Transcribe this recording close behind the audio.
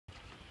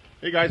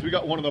Hey guys, we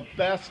got one of the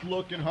best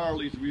looking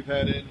Harleys we've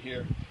had in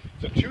here.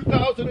 It's a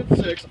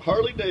 2006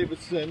 Harley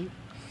Davidson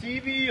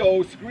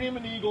CVO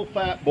Screaming Eagle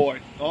FatBoy.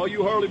 All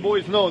you Harley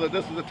boys know that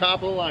this is the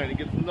top of the line. It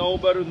gets no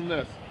better than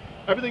this.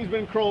 Everything's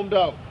been chromed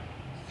out.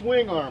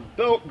 Swing arm,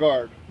 belt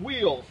guard,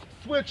 wheels,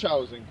 switch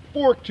housing,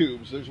 fork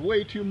tubes. There's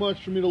way too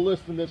much for me to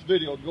list in this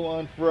video. It'll go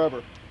on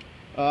forever.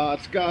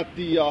 It's got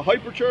the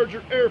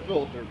hypercharger air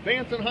filter,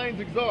 Vance & Hines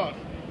exhaust,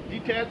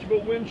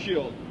 detachable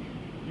windshield.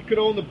 You could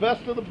own the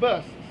best of the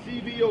best.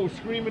 CVO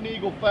Screaming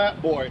Eagle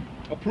FatBoy.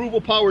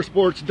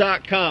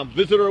 ApprovalPowersports.com.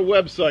 Visit our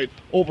website.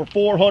 Over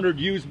 400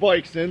 used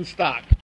bikes in stock.